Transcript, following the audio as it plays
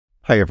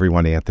Hi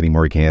everyone, Anthony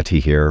Morganti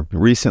here.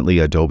 Recently,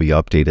 Adobe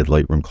updated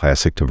Lightroom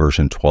Classic to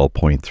version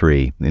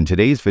 12.3. In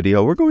today's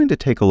video, we're going to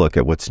take a look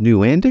at what's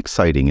new and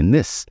exciting in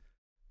the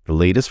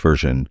latest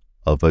version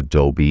of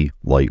Adobe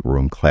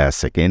Lightroom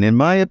Classic. And in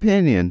my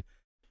opinion,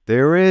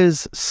 there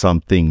is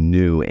something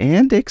new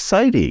and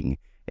exciting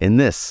in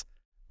the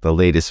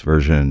latest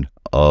version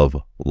of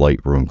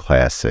Lightroom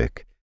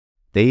Classic.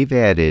 They've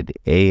added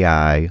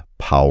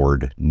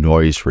AI-powered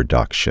noise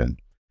reduction.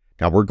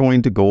 Now, we're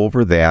going to go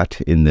over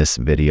that in this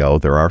video.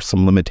 There are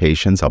some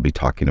limitations. I'll be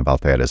talking about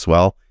that as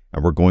well.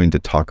 And we're going to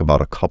talk about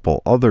a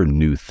couple other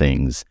new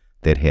things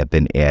that have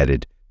been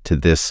added to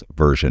this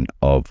version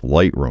of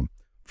Lightroom.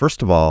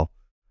 First of all,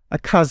 a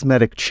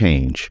cosmetic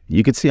change.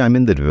 You can see I'm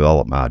in the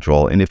Develop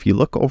module, and if you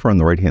look over on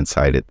the right-hand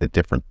side at the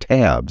different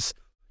tabs,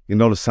 you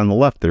notice on the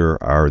left there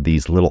are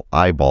these little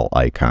eyeball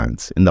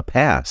icons. In the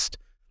past,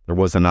 there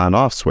was an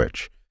on-off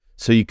switch.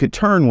 So you could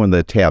turn one of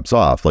the tabs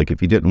off, like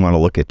if you didn't want to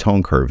look at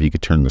tone curve, you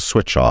could turn the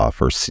switch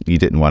off, or you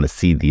didn't want to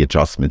see the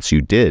adjustments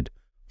you did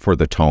for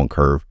the tone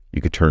curve,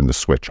 you could turn the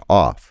switch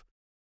off.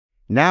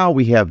 Now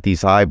we have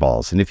these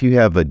eyeballs, and if you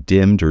have a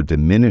dimmed or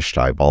diminished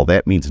eyeball,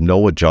 that means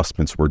no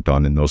adjustments were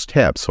done in those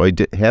tabs. So I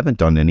haven't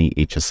done any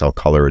HSL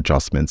color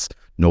adjustments,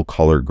 no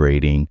color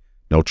grading,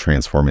 no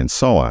transform, and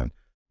so on.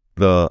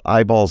 The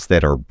eyeballs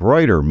that are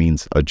brighter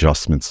means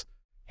adjustments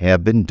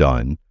have been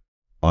done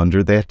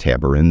under that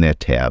tab or in that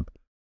tab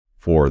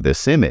for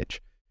this image.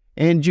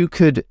 And you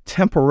could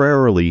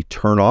temporarily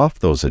turn off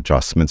those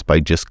adjustments by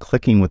just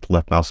clicking with the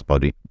left mouse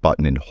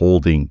button and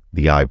holding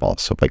the eyeball.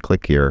 So if I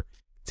click here,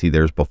 see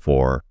there's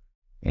before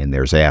and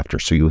there's after.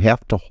 So you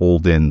have to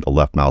hold in the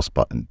left mouse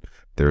button.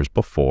 There's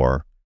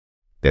before,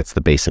 that's the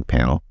basic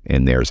panel,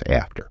 and there's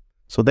after.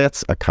 So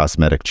that's a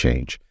cosmetic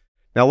change.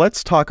 Now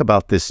let's talk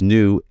about this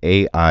new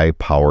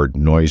AI-powered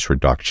noise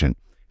reduction.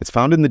 It's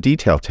found in the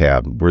Detail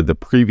tab where the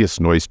previous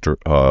noise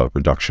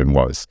reduction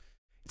was.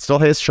 Still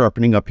has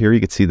sharpening up here. You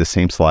can see the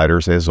same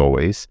sliders as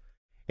always.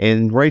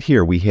 And right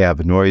here we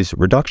have noise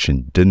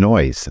reduction,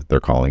 denoise,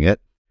 they're calling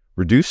it.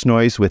 Reduce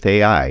noise with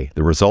AI.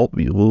 The result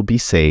will be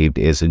saved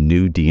as a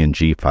new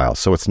DNG file.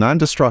 So it's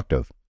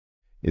non-destructive.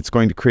 It's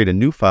going to create a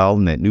new file,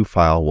 and that new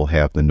file will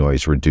have the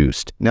noise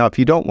reduced. Now, if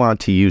you don't want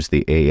to use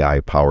the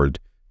AI-powered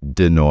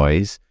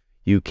denoise,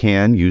 you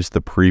can use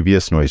the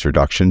previous noise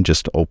reduction.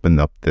 Just open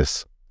up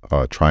this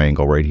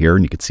triangle right here,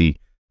 and you can see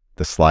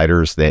the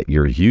sliders that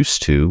you're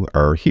used to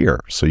are here.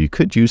 So you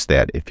could use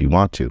that if you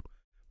want to.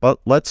 But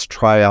let's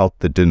try out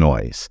the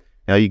denoise.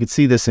 Now you can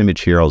see this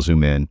image here. I'll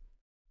zoom in.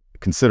 A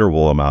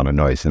considerable amount of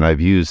noise. And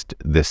I've used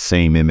this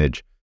same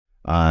image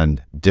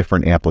on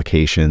different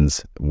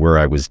applications where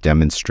I was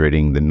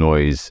demonstrating the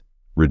noise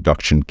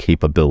reduction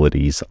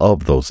capabilities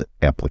of those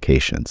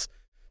applications.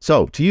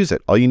 So to use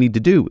it, all you need to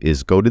do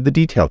is go to the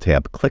Detail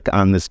tab, click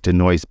on this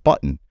denoise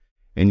button,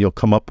 and you'll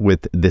come up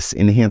with this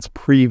Enhanced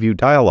Preview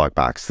dialog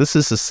box. This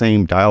is the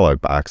same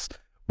dialog box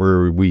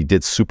where we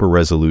did super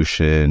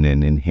resolution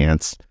and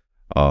enhanced,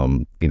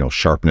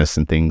 sharpness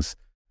and things.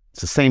 It's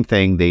the same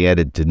thing. They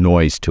added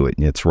denoise to it,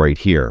 and it's right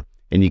here.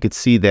 And you can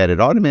see that it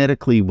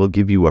automatically will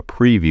give you a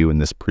preview in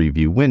this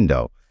preview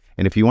window.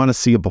 And if you want to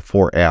see a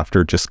before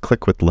after, just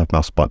click with the left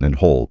mouse button and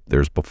hold.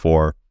 There's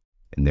before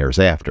and there's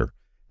after.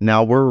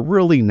 Now we're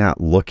really not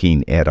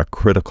looking at a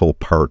critical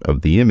part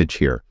of the image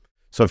here.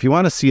 So if you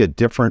want to see a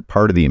different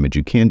part of the image,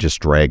 you can just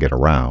drag it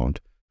around.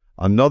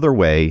 Another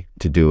way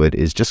to do it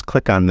is just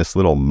click on this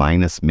little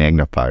minus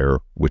magnifier,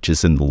 which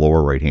is in the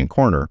lower right-hand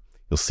corner.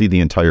 You'll see the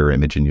entire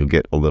image, and you'll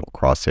get a little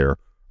crosshair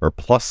or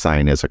plus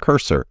sign as a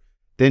cursor.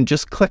 Then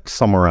just click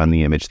somewhere on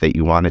the image that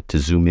you want it to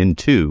zoom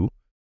into,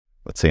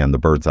 let's say on the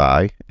bird's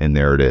eye, and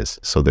there it is.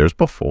 So there's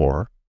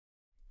before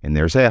and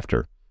there's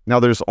after. Now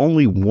there's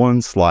only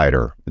one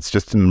slider. It's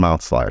just an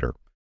amount slider.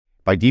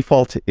 By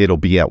default, it'll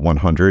be at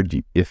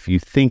 100. If you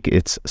think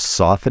it's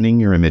softening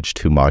your image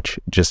too much,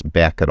 just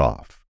back it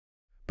off.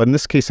 But in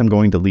this case, I'm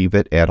going to leave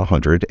it at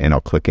 100, and I'll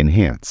click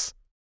Enhance.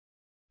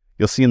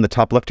 You'll see in the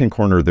top left-hand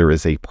corner, there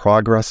is a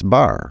progress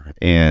bar,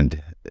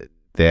 and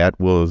that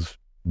was,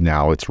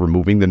 now it's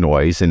removing the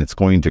noise, and it's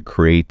going to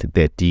create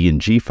that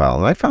DNG file.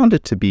 And I found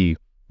it to be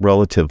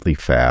relatively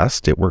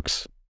fast. It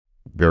works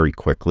very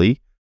quickly.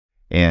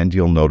 And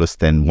you'll notice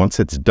then once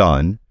it's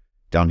done,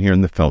 down here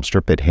in the film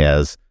strip, it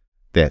has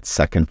that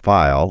second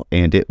file,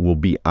 and it will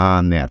be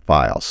on that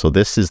file. So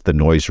this is the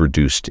noise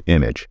reduced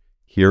image.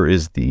 Here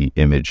is the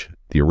image,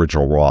 the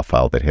original raw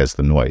file that has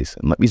the noise.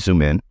 And let me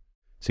zoom in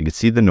so you can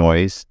see the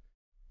noise.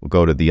 We'll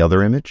go to the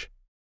other image.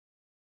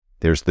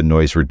 There's the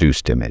noise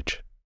reduced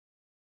image.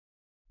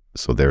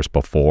 So there's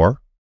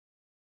before,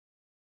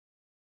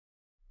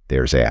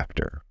 there's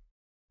after.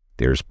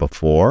 There's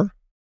before,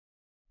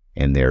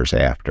 and there's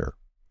after.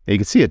 Now you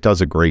can see it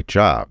does a great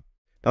job.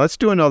 Now let's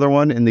do another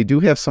one, and they do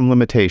have some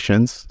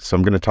limitations, so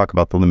I'm going to talk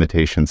about the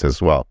limitations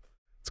as well.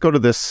 Let's go to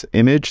this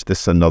image.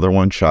 This is another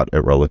one shot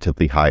at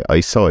relatively high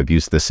ISO. I've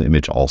used this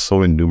image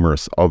also in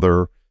numerous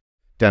other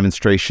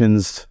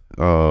demonstrations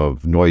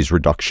of noise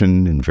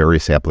reduction in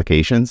various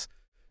applications.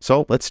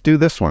 So let's do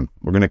this one.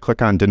 We're going to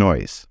click on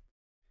denoise.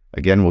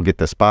 Again, we'll get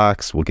this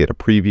box. We'll get a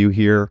preview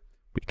here.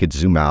 We could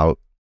zoom out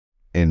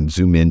and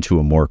zoom into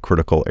a more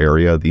critical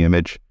area of the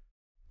image.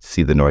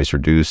 See the noise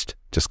reduced.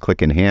 Just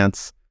click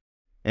Enhance.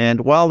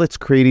 And while it's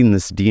creating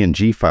this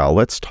DNG file,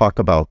 let's talk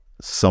about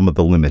some of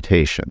the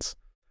limitations.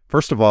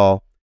 First of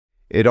all,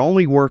 it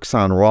only works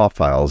on RAW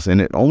files,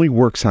 and it only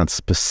works on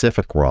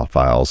specific RAW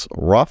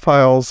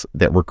files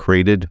that were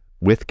created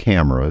with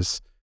cameras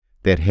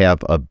that have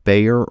a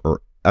Bayer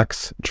or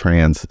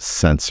X-Trans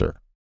sensor.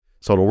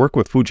 So it'll work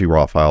with Fuji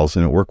RAW files,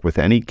 and it'll work with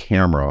any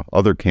camera,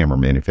 other camera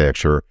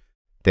manufacturer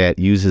that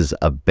uses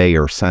a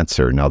Bayer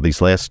sensor. Now,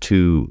 these last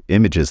two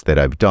images that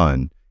I've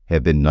done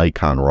have been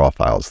Nikon RAW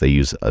files. They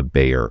use a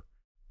Bayer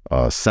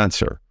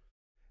sensor.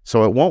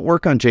 So it won't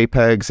work on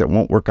JPEGs, it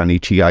won't work on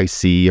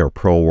HEIC or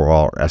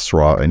ProRAW or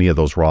SRAW, any of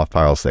those RAW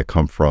files that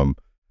come from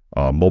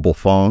mobile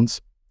phones.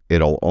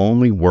 It'll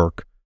only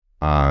work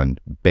on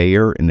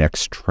Bayer and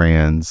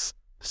X-Trans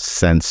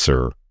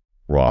sensor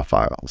RAW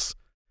files.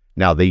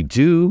 Now they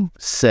do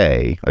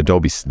say,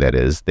 Adobe that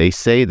is, they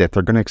say that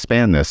they're going to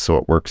expand this so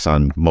it works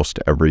on most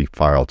every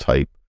file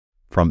type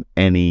from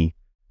any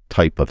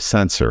type of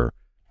sensor.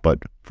 But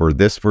for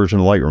this version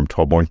of Lightroom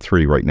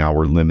 12.3, right now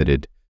we're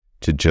limited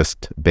to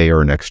just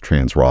Bayer and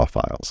X-Trans RAW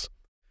files.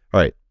 All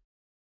right,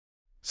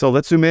 so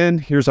let's zoom in.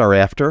 Here's our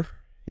after,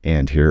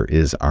 and here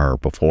is our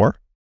before,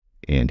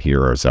 and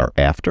here is our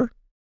after.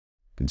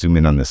 You can zoom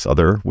in on this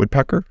other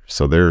woodpecker.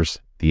 So there's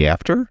the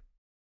after,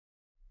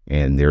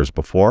 and there's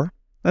before.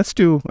 Let's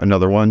do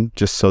another one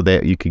just so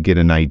that you could get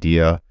an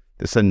idea.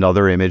 This is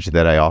another image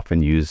that I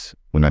often use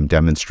when I'm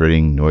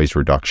demonstrating noise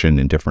reduction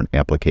in different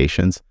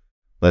applications.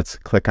 Let's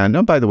click on,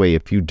 oh, by the way,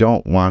 if you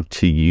don't want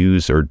to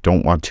use or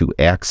don't want to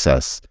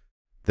access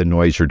the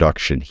noise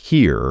reduction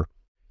here,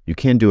 you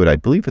can do it. I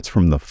believe it's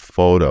from the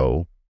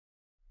photo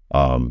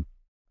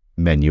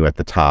menu at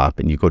the top,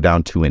 and you go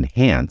down to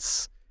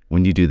Enhance.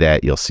 When you do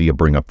that, you'll see it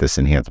bring up this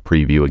Enhanced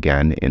Preview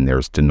again, and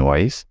there's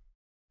denoise,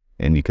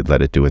 and you could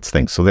let it do its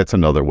thing. So that's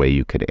another way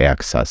you could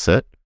access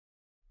it.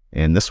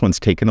 And this one's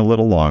taken a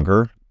little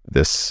longer.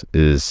 This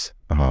is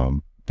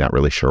not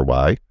really sure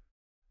why,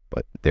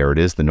 but there it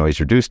is, the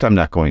noise reduced. I'm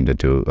not going to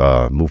do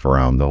move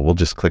around though. We'll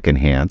just click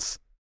Enhance.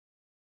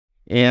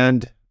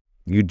 And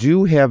you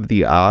do have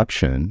the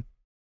option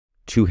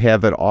to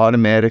have it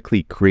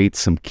automatically create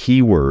some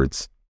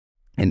keywords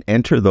and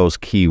enter those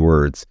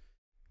keywords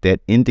that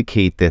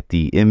indicate that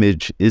the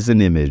image is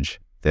an image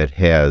that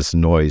has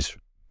noise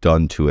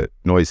done to it,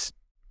 noise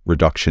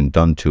reduction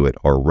done to it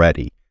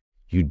already.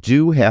 You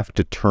do have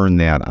to turn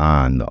that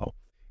on though.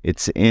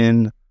 It's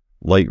in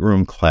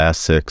Lightroom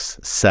Classic's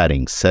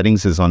settings.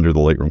 Settings is under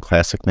the Lightroom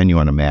Classic menu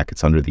on a Mac.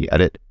 It's under the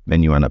Edit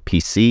menu on a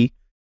PC.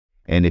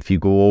 And if you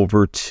go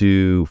over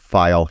to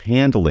File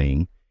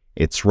Handling,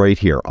 it's right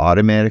here.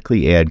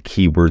 Automatically add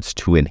keywords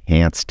to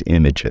enhanced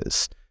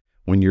images.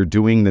 When you're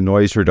doing the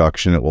noise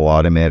reduction, it will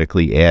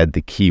automatically add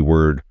the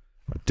keyword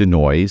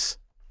denoise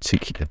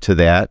to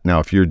that. Now,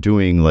 if you're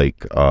doing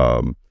like,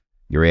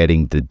 you're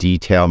adding the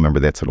detail, remember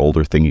that's an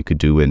older thing you could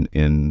do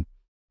in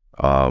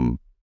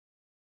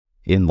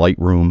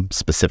Lightroom,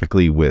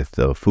 specifically with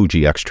the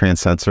Fuji X-Trans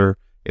sensor,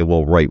 it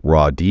will write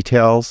raw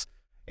details.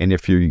 And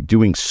if you're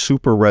doing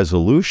super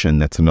resolution,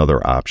 that's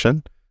another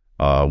option.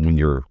 When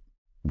you're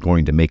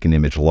going to make an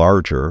image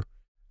larger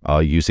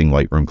using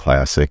Lightroom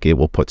Classic, it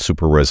will put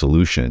super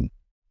resolution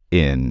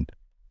in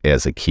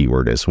as a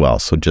keyword as well.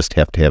 So just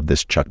have to have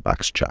this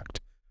checkbox checked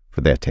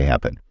for that to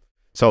happen.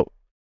 So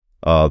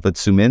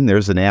let's zoom in.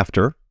 There's an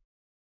after,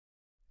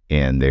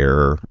 and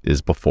there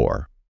is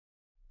before.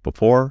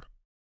 Before,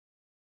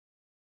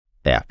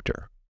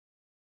 after.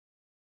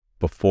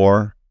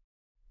 Before,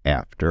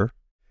 after.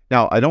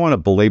 Now, I don't want to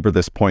belabor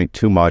this point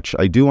too much.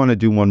 I do want to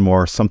do one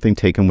more, something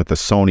taken with a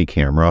Sony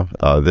camera.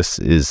 This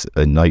is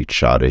a night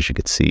shot, as you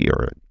can see,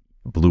 or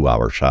a blue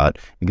hour shot.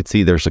 You can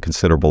see there's a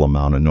considerable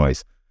amount of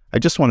noise. I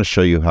just want to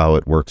show you how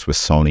it works with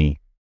Sony,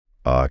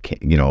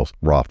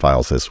 RAW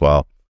files as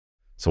well.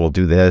 So we'll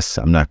do this.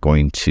 I'm not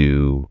going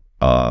to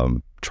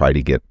try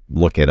to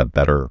look at a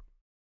better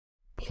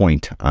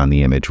point on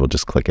the image. We'll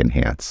just click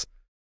Enhance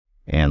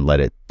and let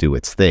it do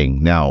its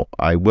thing. Now,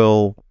 I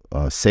will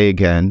say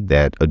again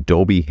that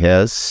Adobe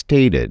has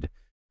stated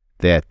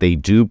that they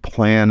do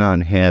plan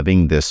on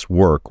having this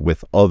work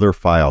with other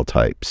file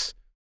types.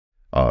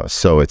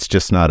 So it's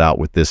just not out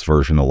with this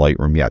version of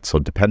Lightroom yet. So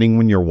depending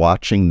when you're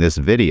watching this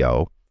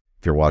video,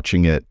 if you're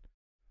watching it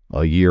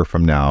a year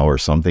from now or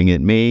something,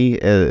 it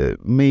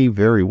may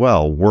very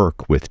well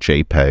work with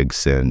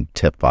JPEGs and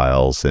TIFF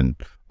files and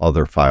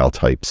other file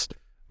types.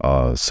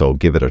 So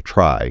give it a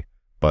try.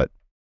 But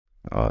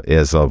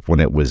as of when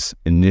it was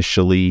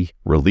initially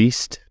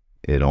released,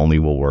 it only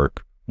will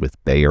work with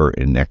Bayer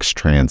and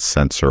X-Trans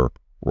sensor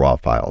RAW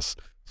files.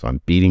 So I'm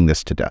beating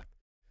this to death.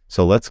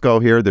 So let's go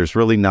here. There's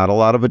really not a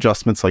lot of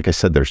adjustments. Like I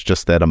said, there's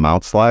just that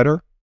amount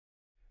slider.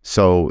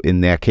 So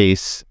in that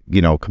case,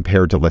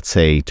 compared to, let's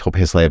say,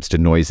 Topaz Labs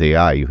Denoise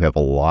AI, you have a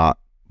lot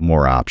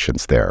more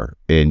options there,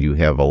 and you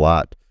have a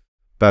lot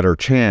better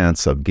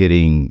chance of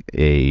getting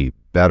a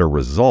better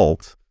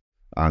result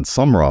on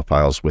some RAW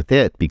files with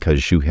it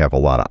because you have a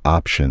lot of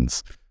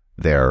options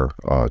there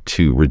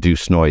to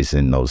reduce noise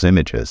in those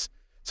images.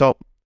 So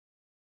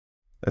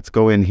let's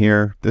go in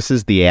here. This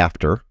is the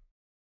after,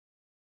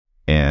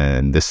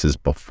 and this is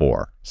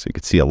before. So you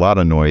can see a lot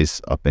of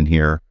noise up in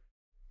here,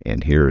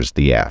 and here's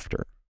the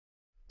after.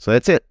 So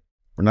that's it.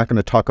 We're not going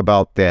to talk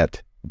about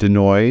that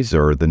denoise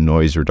or the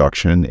noise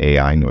reduction,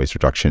 AI noise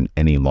reduction,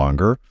 any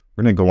longer.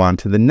 We're going to go on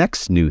to the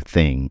next new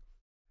thing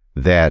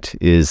that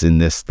is in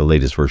the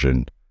latest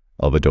version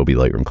of Adobe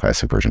Lightroom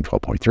Classic version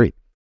 12.3.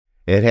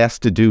 It has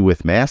to do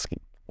with masking.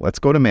 Let's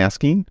go to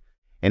masking,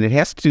 and it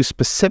has to do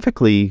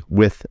specifically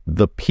with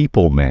the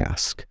people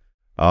mask.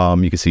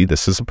 You can see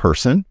this is a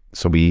person,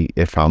 so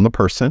it found the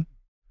person.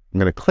 I'm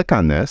going to click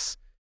on this,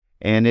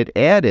 and it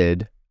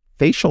added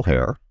facial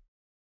hair,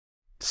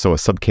 so a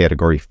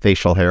subcategory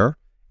facial hair,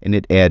 and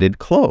it added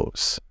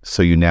clothes.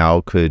 So you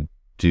now could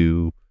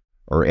do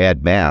or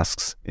add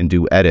masks and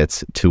do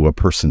edits to a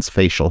person's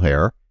facial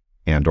hair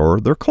and or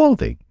their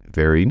clothing.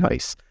 Very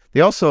nice.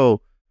 They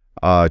also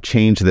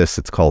changed this.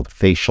 It's called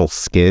facial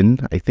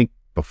skin. I think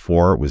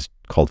before it was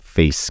called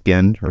face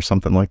skin or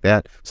something like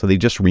that. So they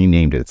just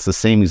renamed it. It's the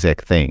same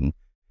exact thing.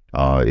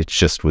 It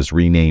just was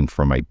renamed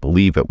from, I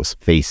believe it was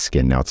face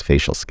skin. Now it's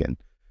facial skin.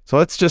 So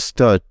let's just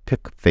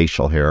pick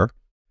facial hair,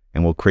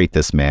 and we'll create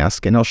this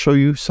mask, and I'll show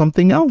you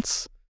something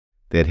else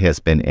that has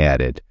been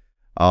added.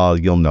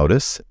 You'll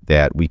notice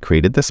that we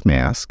created this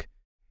mask,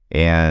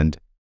 and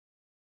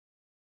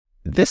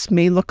this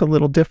may look a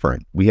little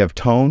different. We have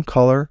tone,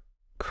 color,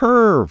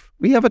 curve.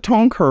 We have a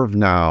tone curve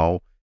now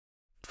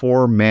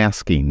for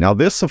masking. Now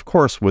this, of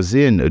course, was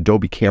in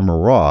Adobe Camera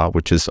Raw,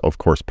 which is, of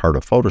course, part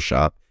of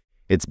Photoshop.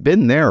 It's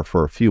been there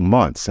for a few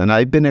months, and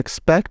I've been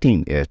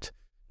expecting it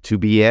to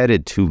be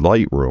added to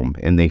Lightroom,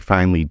 and they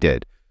finally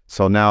did.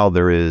 So now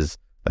there is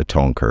a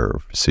tone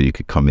curve. So you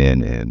could come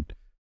in and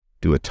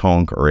do a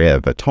tone or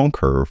have a tone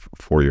curve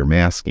for your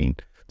masking.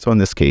 So in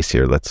this case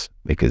here, let's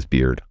make his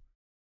beard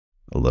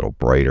a little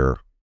brighter.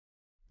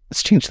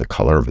 Let's change the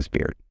color of his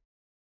beard.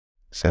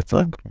 So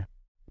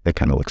that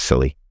kind of looks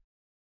silly.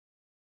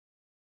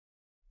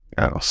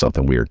 I don't know,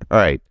 something weird. All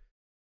right.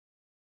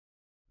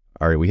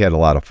 All right, we had a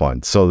lot of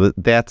fun. So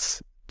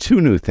that's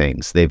two new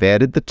things. They've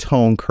added the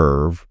tone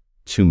curve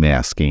to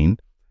masking,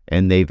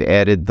 and they've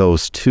added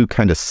those two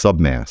kind of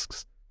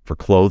sub-masks for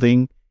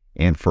clothing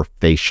and for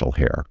facial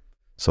hair.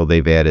 So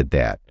they've added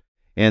that.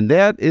 And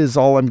that is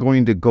all I'm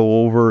going to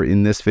go over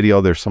in this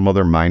video. There's some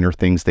other minor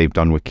things they've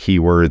done with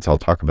keywords. I'll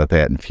talk about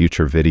that in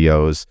future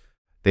videos.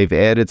 They've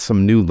added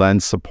some new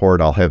lens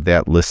support. I'll have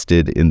that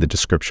listed in the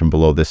description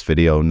below this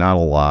video. Not a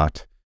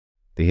lot.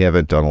 They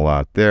haven't done a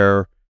lot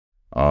there.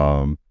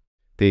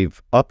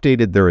 They've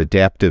updated their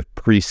adaptive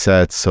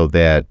presets so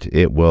that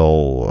it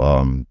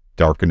will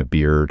darken a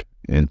beard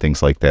and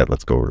things like that.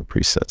 Let's go over to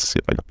presets, see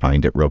if I can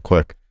find it real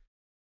quick.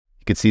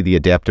 You can see the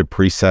adaptive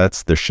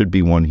presets. There should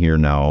be one here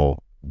now,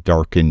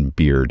 darken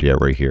beard, yeah,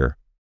 right here.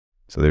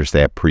 So there's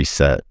that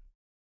preset.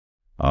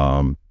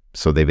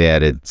 So they've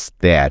added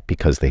that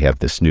because they have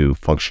this new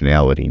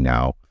functionality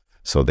now.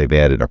 So they've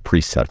added a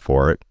preset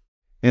for it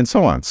and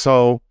so on.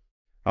 So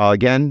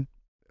again,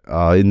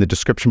 in the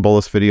description below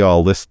this video,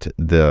 I'll list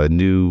the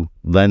new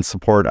lens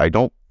support. I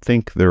don't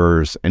think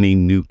there's any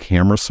new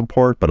camera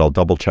support, but I'll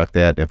double check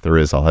that. If there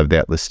is, I'll have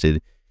that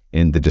listed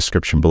in the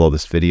description below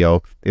this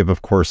video. They've,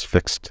 of course,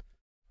 fixed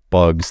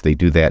bugs. They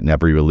do that in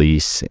every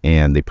release,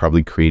 and they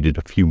probably created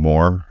a few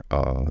more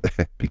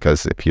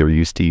because if you're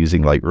used to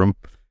using Lightroom,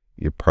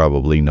 you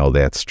probably know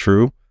that's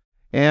true.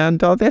 And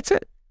that's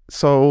it.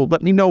 So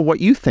let me know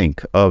what you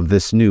think of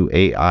this new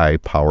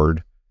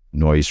AI-powered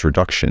noise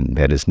reduction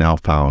that is now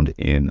found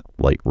in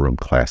Lightroom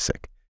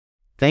Classic.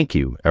 Thank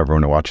you,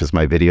 everyone who watches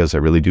my videos. I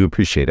really do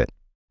appreciate it.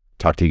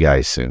 Talk to you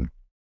guys soon.